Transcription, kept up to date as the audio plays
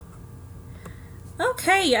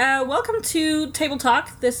Okay, welcome to Table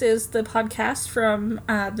Talk. This is the podcast from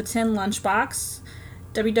the Tin Lunchbox,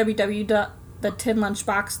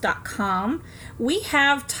 www.thetinlunchbox.com. We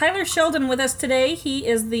have Tyler Sheldon with us today. He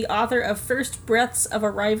is the author of First Breaths of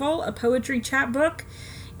Arrival, a poetry chapbook.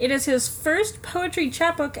 It is his first poetry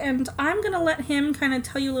chapbook, and I'm going to let him kind of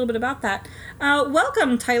tell you a little bit about that.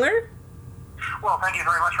 Welcome, Tyler. Well, thank you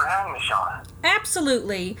very much for having me, Shauna.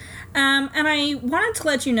 Absolutely. And I wanted to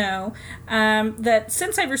let you know that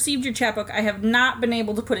since I've received your chapbook, I have not been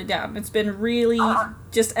able to put it down. It's been really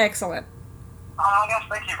just excellent. Yes,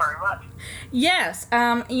 thank you very much. Yes.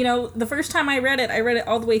 The first time I read it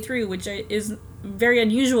all the way through, which is very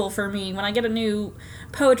unusual for me. When I get a new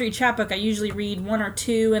poetry chapbook, I usually read one or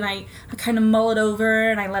two, and I kind of mull it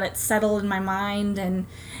over, and I let it settle in my mind, and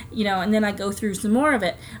then I go through some more of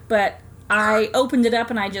it. But I opened it up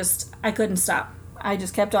and I couldn't stop. I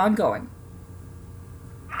just kept on going.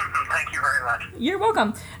 Thank you very much. You're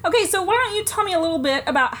welcome. Okay, so why don't you tell me a little bit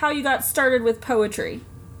about how you got started with poetry?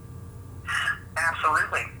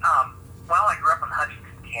 Absolutely. Well, I grew up in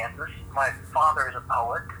Hutchinson, Kansas. My father is a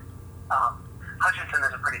poet. Hutchinson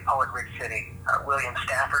is a pretty poet-rich city. William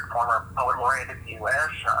Stafford, former poet laureate of the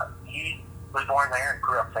U.S., he was born there and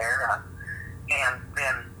grew up there. And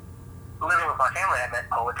then living with my family, I met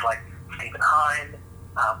poets like Stephen Hine,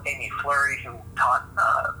 Amy Fleury, who taught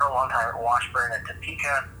for a long time at Washburn and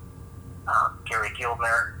Topeka, Gary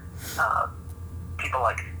Gildner, people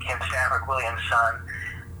like Kim Stafford, William's son.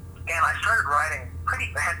 And I started writing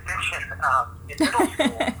pretty bad fiction in middle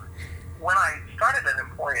school. When I started at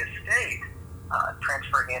Emporia State,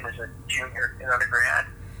 transferring in as a junior in undergrad,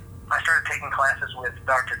 I started taking classes with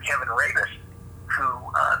Dr. Kevin Ravis,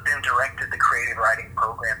 who then directed the creative writing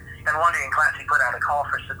program. And one day in class, he put out a call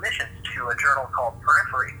for submissions to a journal called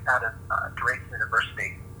Periphery out of Drake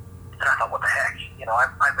University. And I thought, what the heck?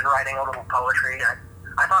 I've been writing a little poetry. I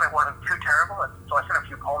thought it wasn't too terrible, and so I sent a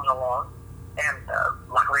few poems along. And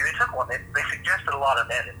luckily, they took one. They suggested a lot of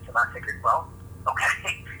edits, and I figured, well,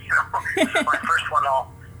 okay, this is my first one.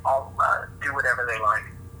 I'll do whatever they like.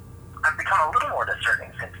 I've become a little more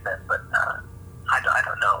discerning since then, but I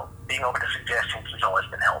don't know. Being open to suggestions has always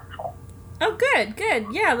been helpful. Oh, good.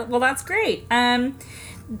 Yeah, well, that's great.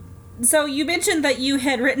 So you mentioned that you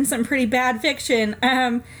had written some pretty bad fiction.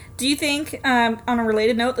 Do you think, on a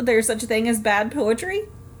related note, that there's such a thing as bad poetry?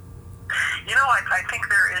 I think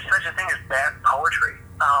there is such a thing as bad poetry.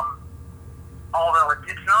 Although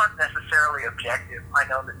it's not necessarily objective. I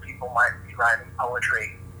know that people might be writing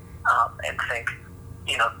poetry and think,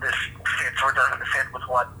 this fits or doesn't fit with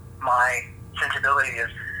what my sensibility is.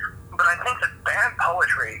 But I think that bad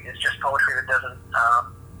poetry is just poetry that doesn't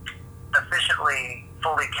efficiently,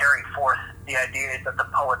 fully carry forth the ideas that the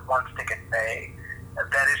poet wants to convey.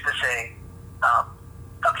 That is to say,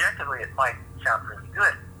 objectively it might sound really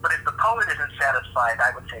good, but if the poet isn't satisfied,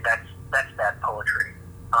 I would say that's bad poetry.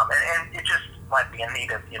 And it just might be in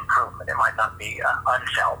need of improvement. It might not be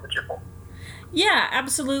unsalvageable. Yeah,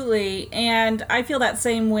 absolutely. And I feel that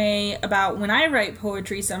same way about when I write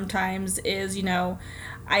poetry sometimes is,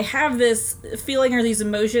 I have this feeling or these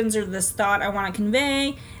emotions or this thought I want to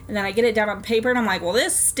convey, and then I get it down on paper and I'm like, well,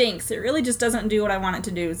 this stinks. It really just doesn't do what I want it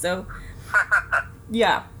to do. So,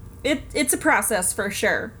 yeah, it's a process for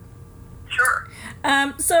sure. Sure.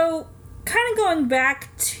 So kind of going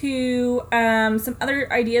back to some other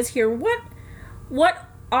ideas here, what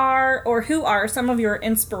are or who are some of your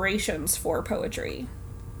inspirations for poetry?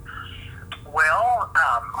 Well,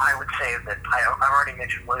 I would say that I've already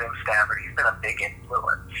mentioned William Stafford. He's been a big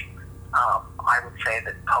influence. I would say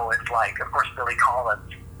that poets like, of course, Billy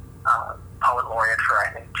Collins, poet laureate for,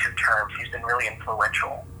 I think, 2 terms. He's been really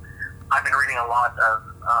influential. I've been reading a lot of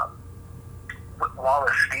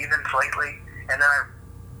Wallace Stevens lately, and then I've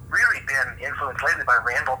really been influenced lately by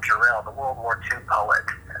Randall Jarrell, the World War II poet.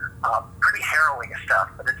 Pretty harrowing stuff,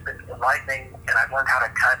 but it's been enlightening, and I've learned how to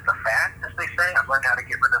cut the fat, as they say. I've learned how to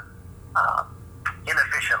get rid of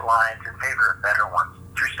inefficient lines in favor of better ones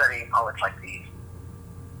through studying poets like these.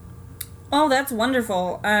 Oh, that's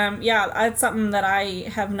wonderful. Yeah, that's something that I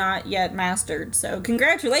have not yet mastered, so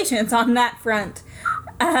congratulations on that front.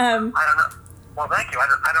 I don't know. Well, thank you. I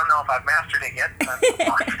don't know if I've mastered it yet, but I'm in the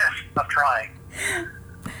process of trying.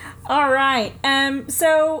 All right.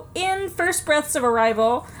 So in First Breaths of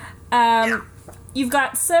Arrival, you've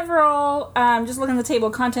got several, just looking at the table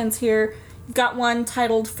of contents here, you've got one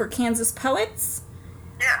titled For Kansas Poets,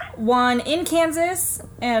 one in Kansas,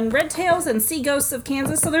 and Red Tails and Sea Ghosts of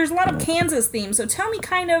Kansas. So there's a lot of Kansas themes. So tell me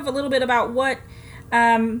kind of a little bit about what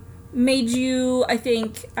made you,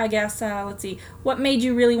 what made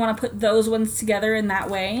you really want to put those ones together in that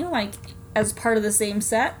way, like as part of the same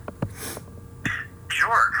set?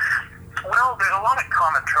 Sure. Well, there's a lot of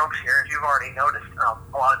common tropes here, as you've already noticed.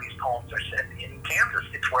 A lot of these poems are set in Kansas.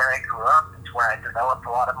 It's where I grew up. It's where I developed a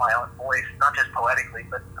lot of my own voice, not just poetically,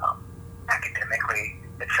 but academically,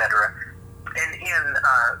 etc. And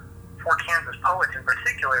for Kansas poets in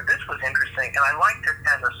particular, this was interesting, and I liked it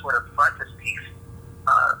as a sort of frontispiece,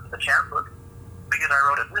 the chapbook, because I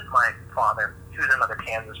wrote it with my father, who's another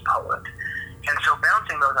Kansas poet. And so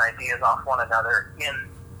bouncing those ideas off one another in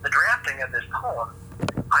the drafting of this poem,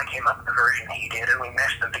 I came up with the version he did, and we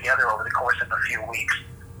meshed them together over the course of a few weeks.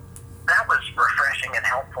 That was refreshing and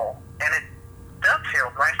helpful, and it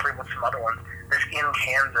dovetailed nicely with some other ones. This In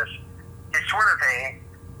Kansas is sort of a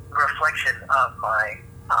reflection of my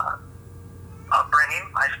upbringing,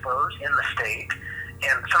 I suppose, in the state,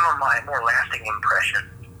 and some of my more lasting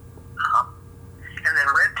impressions. And then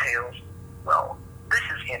Red Tails, well, this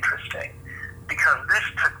is interesting, because this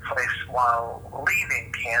took place while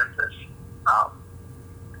leaving Kansas.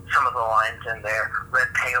 Some of the lines in there, red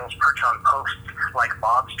tails perch on posts like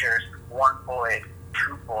mobsters, one Boyd,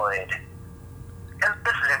 two Boyd. And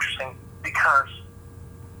this is interesting because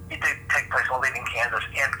it did take place while leaving Kansas,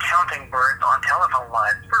 and counting birds on telephone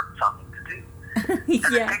lines for something to do. And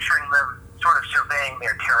then picturing them sort of surveying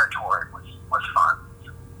their territory was fun.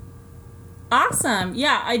 Awesome.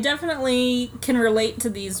 Yeah, I definitely can relate to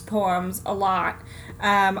these poems a lot.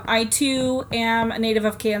 I, too, am a native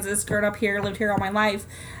of Kansas, grown up here, lived here all my life.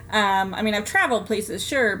 I mean, I've traveled places,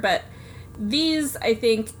 sure, but these, I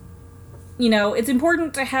think, it's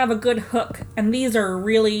important to have a good hook, and these are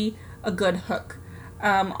really a good hook.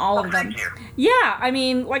 All of them. Yeah, I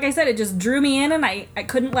mean, like I said, it just drew me in, and I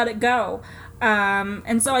couldn't let it go.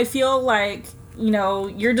 And so I feel like,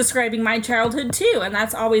 you're describing my childhood, too, and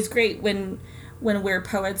that's always great when we're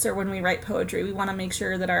poets or when we write poetry. We want to make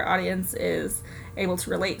sure that our audience is able to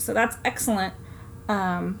relate. So that's excellent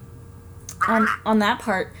on that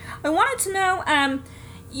part. I wanted to know,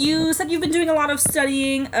 you said you've been doing a lot of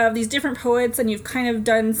studying of these different poets, and you've kind of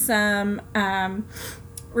done some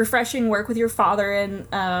refreshing work with your father and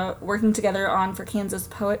working together on For Kansas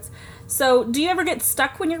Poets. So do you ever get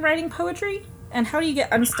stuck when you're writing poetry? And how do you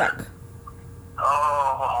get unstuck? Oh,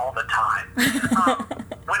 all the time.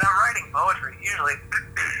 When I'm writing poetry, usually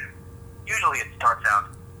it starts out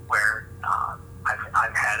where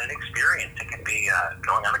I've had an experience. It could be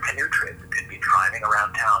going on a canoe trip. It could be driving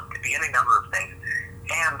around town. It could be any number of things.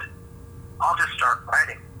 And I'll just start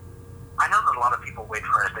writing. I know that a lot of people wait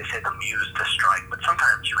for, as they say, the muse to strike, but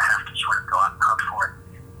sometimes you have to sort of go out and hunt for it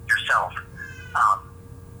yourself.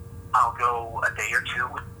 I'll go a day or two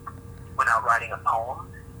without writing a poem,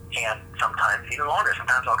 and sometimes even longer.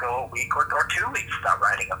 Sometimes I'll go a week or 2 weeks without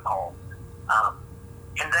writing a poem.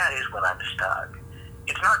 And that is when I'm stuck.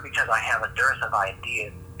 It's not because I have a dearth of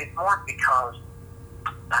ideas. It's more because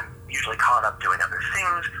I'm usually caught up doing other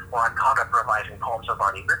things, or I'm caught up revising poems I've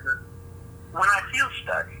already written. When I feel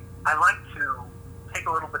stuck, I like to take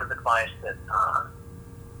a little bit of advice that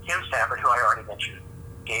Kim Stafford, who I already mentioned,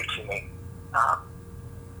 gave to me.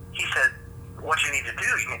 He said, what you need to do,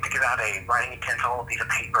 you need to get out a writing utensil, a piece of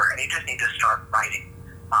paper, and you just need to start writing.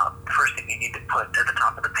 First thing you need to put at the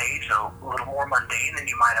top of the page, so a little more mundane than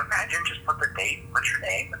you might imagine, just put the date, put your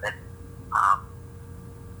name, and then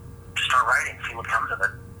just start writing, see what comes of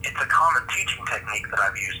it. It's a common teaching technique that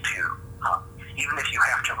I've used too. Even if you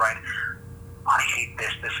have to write, I hate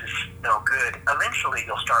this is no good, eventually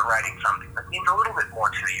you'll start writing something that means a little bit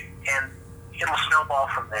more to you, and it'll snowball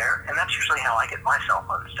from there, and that's usually how I get myself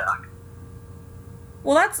unstuck.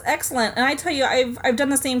 Well, that's excellent, and I tell you, I've done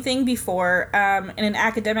the same thing before in an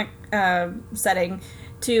academic setting,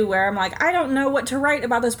 too, where I'm like, I don't know what to write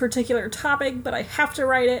about this particular topic, but I have to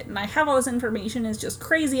write it, and I have all this information, it's just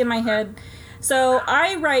crazy in my head. So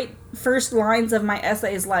I write first lines of my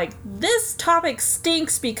essays like, this topic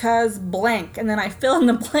stinks because blank, and then I fill in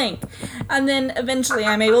the blank. And then eventually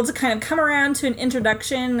I'm able to kind of come around to an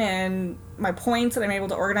introduction and my points, and I'm able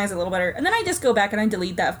to organize it a little better. And then I just go back and I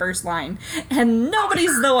delete that first line, and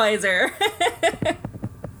nobody's the wiser.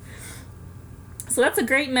 So that's a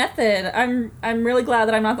great method. I'm really glad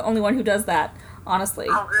that I'm not the only one who does that, honestly.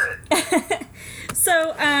 Oh, good.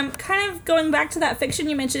 So, kind of going back to that fiction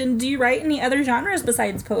you mentioned, do you write any other genres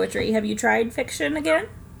besides poetry? Have you tried fiction again?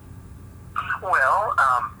 Well,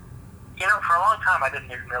 for a long time I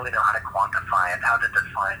didn't even really know how to quantify it, how to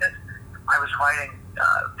define it. I was writing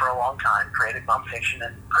for a long time, creative nonfiction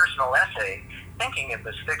and personal essay, thinking it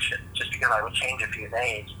was fiction, just because I would change a few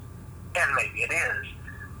names, and maybe it is.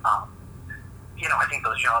 I think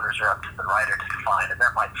those genres are up to the writer to define, and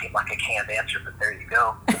that might seem like a canned answer, but there you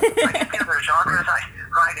go. I think the other genres I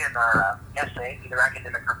write in essays, either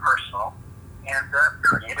academic or personal, and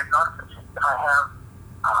creative nonfiction. I have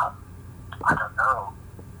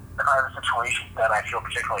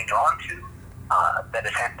particularly drawn to, that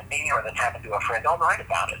has happened to me or that's happened to a friend, I'll write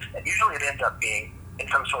about it. And usually it ends up being in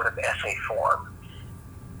some sort of essay form.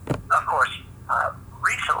 Of course,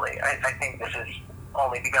 recently, I think this has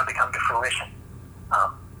only begun to come to fruition.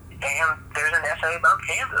 And there's an essay about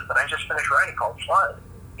Kansas that I just finished writing called Flood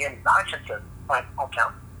in Hutchinson, my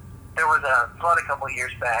hometown. There was a flood a couple of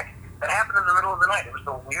years back that happened in the middle of the night. It was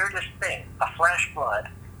the weirdest thing, a flash flood.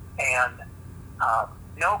 And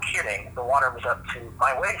no kidding, the water was up to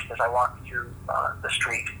my waist as I walked through the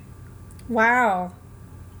street. Wow.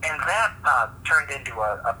 And that turned into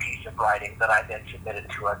a piece of writing that I then submitted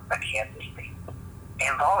to a Kansas-themed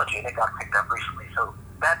anthology that got picked up recently. So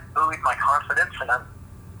that buoyed my confidence, and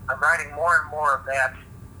I'm writing more and more of that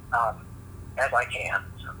as I can.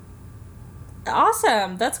 So.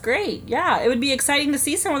 Awesome. That's great. Yeah, it would be exciting to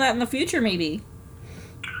see some of that in the future, maybe.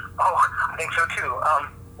 Oh, I think so too.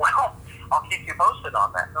 Well, I'll keep you posted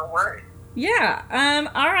on that. No worries. Yeah.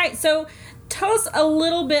 All right. So tell us a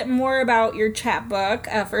little bit more about your chapbook,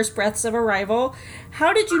 First Breaths of Arrival.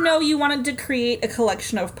 How did you know you wanted to create a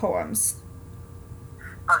collection of poems?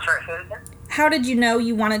 I'm sorry, say it again? How did you know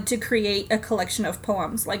you wanted to create a collection of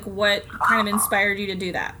poems? Like, what kind of inspired you to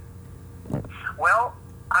do that? Well,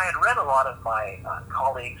 I had read a lot of my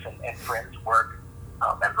colleagues and friends' work,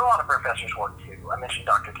 and a lot of professors' work too. I mentioned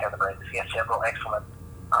Dr. Kevin Reyes. He has several excellent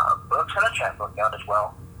books and a chapbook out as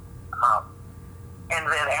well. And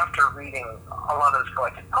then after reading a lot of his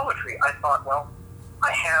collected poetry, I thought, well,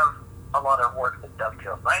 I have a lot of work that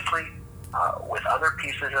dovetails nicely with other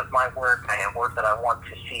pieces of my work. I have work that I want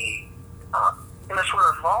to see in a sort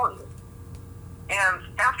of volume. And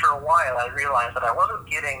after a while, I realized that I wasn't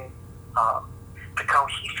getting the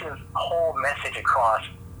cohesive whole message across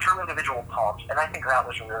through individual poems, and I think that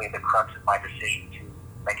was really the crux of my decision to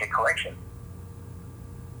make a collection.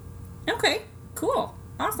 Okay, cool.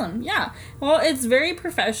 Awesome. Yeah. Well, it's very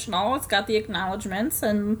professional. It's got the acknowledgments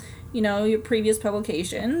and, your previous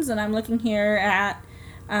publications. And I'm looking here at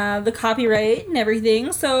the copyright and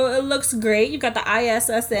everything. So it looks great. You've got the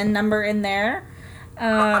ISSN number in there.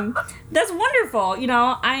 That's wonderful.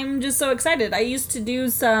 I'm just so excited. I used to do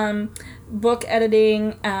some book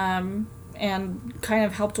editing and kind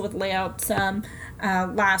of helped with layouts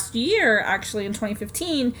last year, actually, in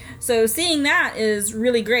 2015. So seeing that is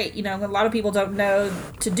really great. A lot of people don't know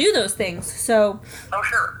to do those things. So, oh,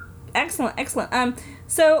 sure. Excellent.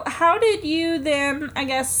 So how did you then, I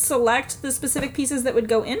guess, select the specific pieces that would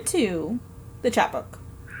go into the chapbook?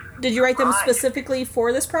 Did you write them specifically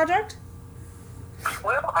for this project?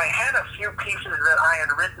 Well, I had a few pieces that I had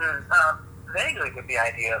written vaguely with the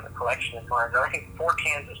idea of the collection in mind. I think For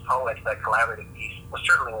Kansas Poets, that collaborative piece, was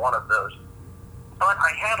certainly one of those. But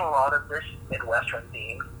I had a lot of this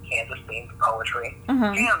Midwestern-themed, Kansas-themed poetry.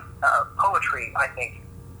 And poetry, I think,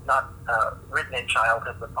 not written in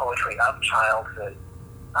childhood, but poetry of childhood,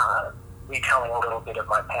 retelling a little bit of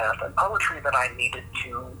my past, and poetry that I needed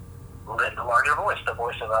to lend a larger voice, the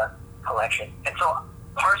voice of a collection. And so,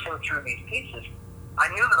 parsing through these pieces, I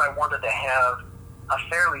knew that I wanted to have a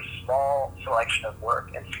fairly small selection of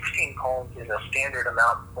work, and 16 poems is a standard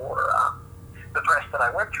amount for the press that I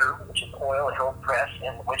went through, which is Oil Hill Press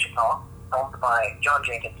in Wichita, owned by John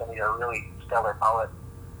Jenkinson. He's a really stellar poet.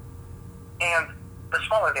 And the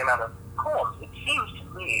smaller the amount of poems, it seems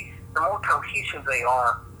to me, the more cohesive they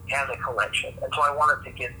are as a collection. And so I wanted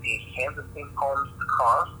to get these Kansas-themed poems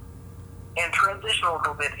across and transition a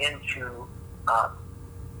little bit into,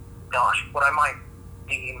 what I might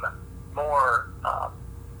deem more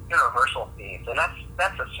universal themes. And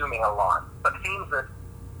that's assuming a lot, but themes that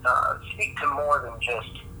speak to more than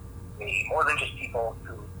just me, more than just people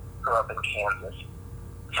who grew up in Kansas.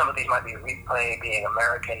 Some of these might be replay being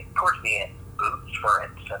American towards the end, Boots, for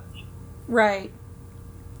instance. Right.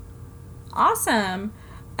 Awesome.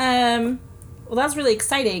 Well, that's really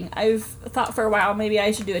exciting. I've thought for a while maybe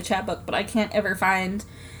I should do a chapbook, but I can't ever find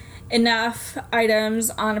enough items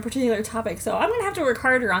on a particular topic, so I'm going to have to work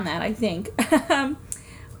harder on that, I think.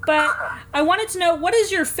 But I wanted to know, what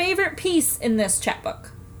is your favorite piece in this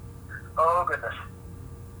chapbook? Oh, goodness.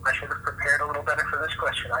 I should have prepared a little better for this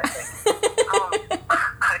question, I think.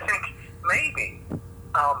 I think maybe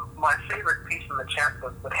my favorite piece in the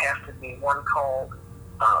chapbook would have to be one called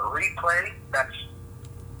Replay. That's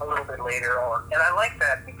a little bit later on. And I like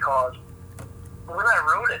that because when I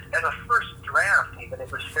wrote it, as a first draft even,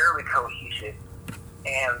 it was fairly cohesive.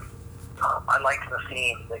 And I liked the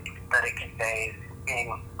theme that it conveys,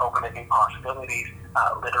 being open to new possibilities,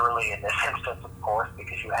 literally in this instance, of course,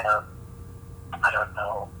 because you have,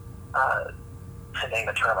 to name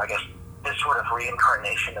a term, I guess, this sort of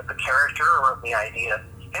reincarnation of the character or of the idea,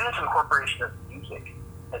 and its incorporation of music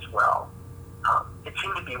as well. it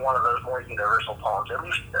seemed to be one of those more universal poems, at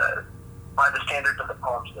least by the standards of the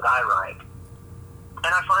poems that I write.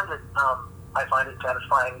 And I find it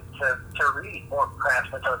satisfying to read more perhaps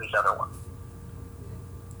than some of these other ones.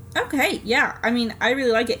 Okay, yeah. I mean, I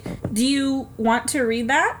really like it. Do you want to read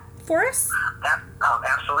that for us?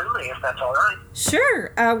 Absolutely, if that's all right.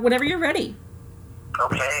 Sure. Whenever you're ready.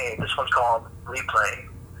 Okay, this one's called Replay,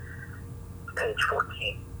 page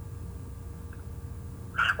 14.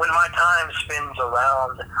 When my time spins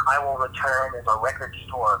around, I will return as a record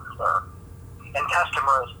store clerk, and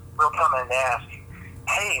customers will come and ask,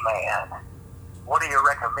 "Hey man, what do you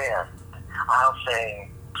recommend?" I'll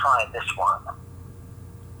say, "Try this one."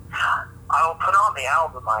 I will put on the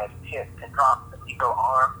album I have picked and drop the legal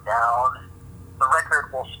arm down. The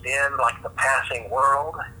record will spin like the passing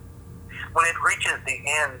world. When it reaches the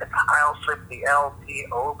end, I'll slip the LP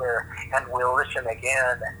over and we'll listen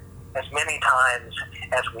again as many times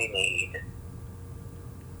as we need.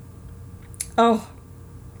 Oh,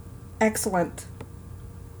 excellent.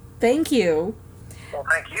 Thank you. Well,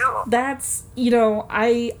 thank you. That's,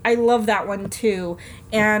 I love that one too.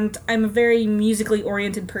 And I'm a very musically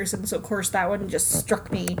oriented person, so of course that one just struck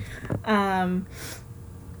me.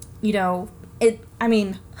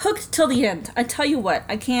 Hooked till the end. I tell you what,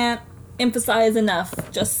 I can't emphasize enough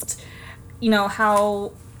just,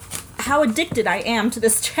 how addicted I am to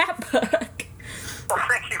this chapbook. Well,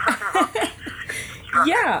 thank you very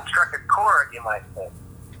much. Struck a chord, you might say.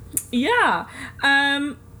 Yeah.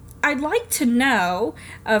 I'd like to know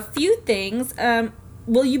a few things.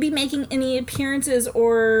 Will you be making any appearances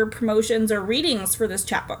or promotions or readings for this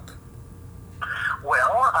chapbook?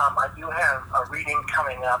 Well, I do have a reading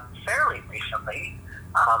coming up fairly recently,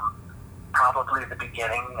 probably the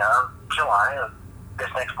beginning of July of this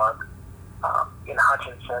next month, in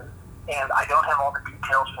Hutchinson. And I don't have all the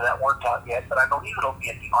details for that worked out yet, but I believe it'll be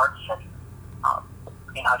at the Arts Center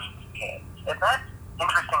in Hutchinson, Kansas. And that's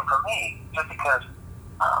interesting for me, just because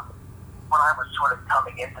when I was sort of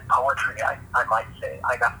coming into poetry, I might say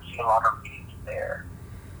I got to see a lot of readings there.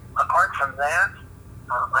 Apart from that,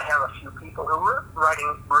 I have a few people who were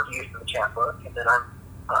writing reviews for the chapbook, and then I'm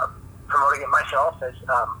promoting it myself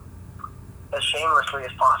as shamelessly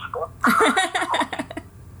as possible.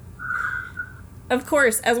 Of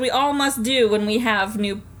course, as we all must do when we have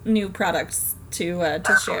new products to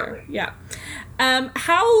share. Yeah.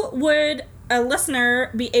 How would a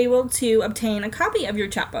listener be able to obtain a copy of your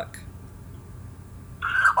chapbook?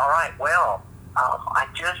 All right. Well, I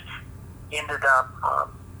just ended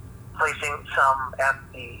up placing some at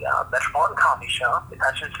the Metropolitan Coffee Shop in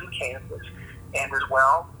Hutchinson, Kansas, and as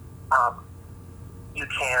well, you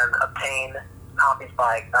can obtain copies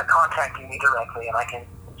by contacting me directly, and I can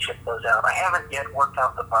ship those out. I haven't yet worked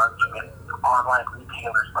out the bugs with online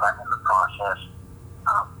retailers, but I'm in the process.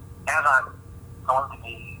 As I'm going to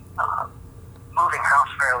be moving house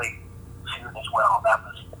fairly soon as well, that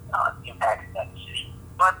was impacted that decision.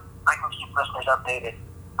 But I can keep listeners updated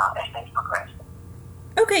as things progress.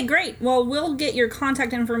 Okay, great. Well, we'll get your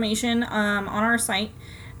contact information on our site,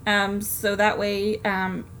 so that way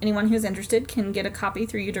anyone who's interested can get a copy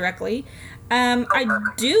through you directly. I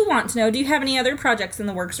do want to know, do you have any other projects in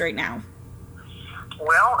the works right now?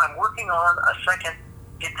 Well, I'm working on a second.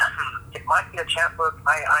 It might be a chapbook.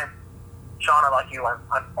 Shauna, like you,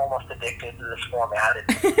 I'm almost addicted to this format.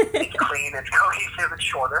 It's clean, it's cohesive, it's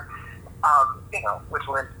shorter, which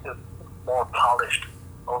lends to more polished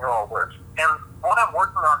overall works. And what I'm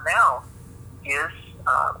working on now is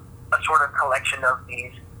a sort of collection of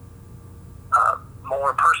these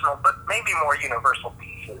more personal, but maybe more universal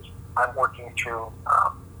pieces. I'm working through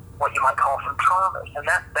what you might call some traumas, and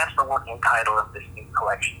that's the working title of this new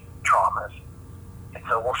collection, Traumas. And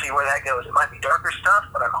so we'll see where that goes. It might be darker stuff,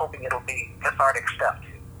 but I'm hoping it'll be cathartic stuff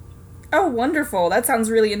too. Oh, wonderful. That sounds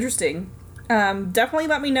really interesting. Definitely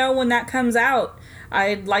let me know when that comes out.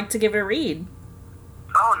 I'd like to give it a read.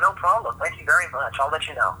 Oh, no problem. Thank you very much. I'll let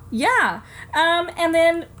you know. Yeah. And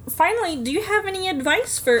then, finally, do you have any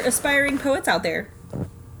advice for aspiring poets out there?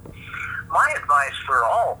 My advice for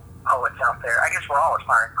all poets out there, I guess we're all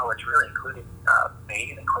aspiring poets, really, including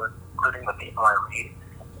me, and including the people I read,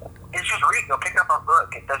 is just read. Go pick up a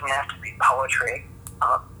book. It doesn't have to be poetry.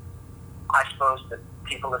 I suppose that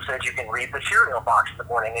people have said you can read the cereal box in the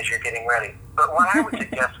morning as you're getting ready. But what I would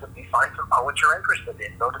suggest would be find some poets you're interested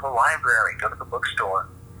in. Go to the library, go to the bookstore,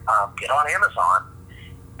 get on Amazon,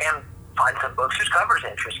 and find some books whose covers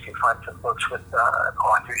interest you. Find some books with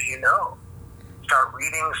authors you know. Start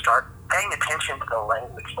reading, start paying attention to the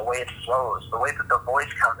language, the way it flows, the way that the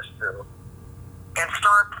voice comes through. And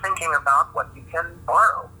start thinking about what you can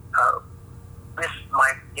borrow. This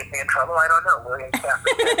might, if me in trouble? I don't know. William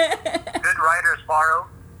Stafford said, good writers borrow,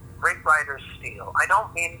 great writers steal. I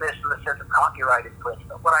don't mean this in the sense of copyright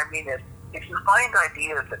infringement. What I mean is, if you find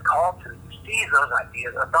ideas that call to you, seize those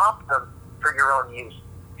ideas, adopt them for your own use,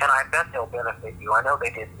 and I bet they'll benefit you. I know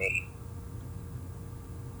they did me.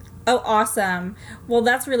 Oh, awesome. Well,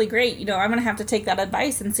 that's really great. I'm going to have to take that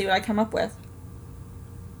advice and see what I come up with.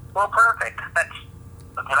 Well, perfect. That's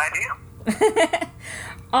a good idea.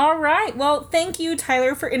 All right. Well, thank you,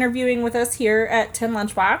 Tyler, for interviewing with us here at 10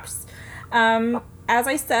 Lunchbox. As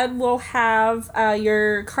I said, we'll have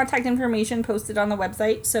your contact information posted on the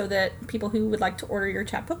website so that people who would like to order your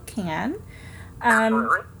chapbook can.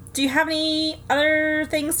 Absolutely. Do you have any other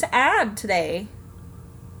things to add today?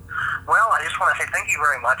 Well, I just want to say thank you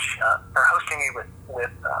very much for hosting me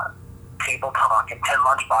with Table Talk and 10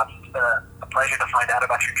 Lunchbox. It's been a pleasure to find out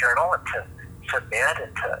about your journal and to submit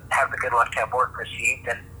and to have the good luck to have work received.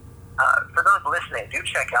 And for those listening, do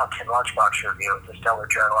check out 10 Lunchbox Review. It's a stellar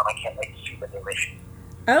journal, and I can't wait to see the new issue.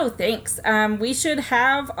 Oh, thanks. We should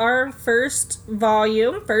have our first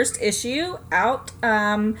issue out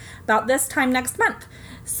about this time next month.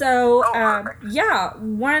 So, yeah,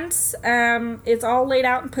 once it's all laid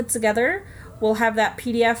out and put together, we'll have that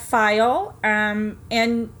PDF file,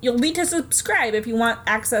 and you'll need to subscribe if you want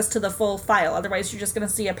access to the full file. Otherwise, you're just going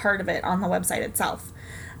to see a part of it on the website itself.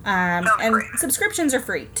 And great. Subscriptions are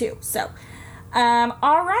free, too. So,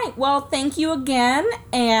 all right. Well, thank you again,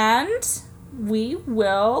 and we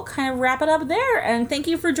will kind of wrap it up there. And thank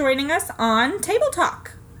you for joining us on Table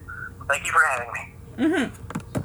Talk. Thank you for having me. Mm-hmm.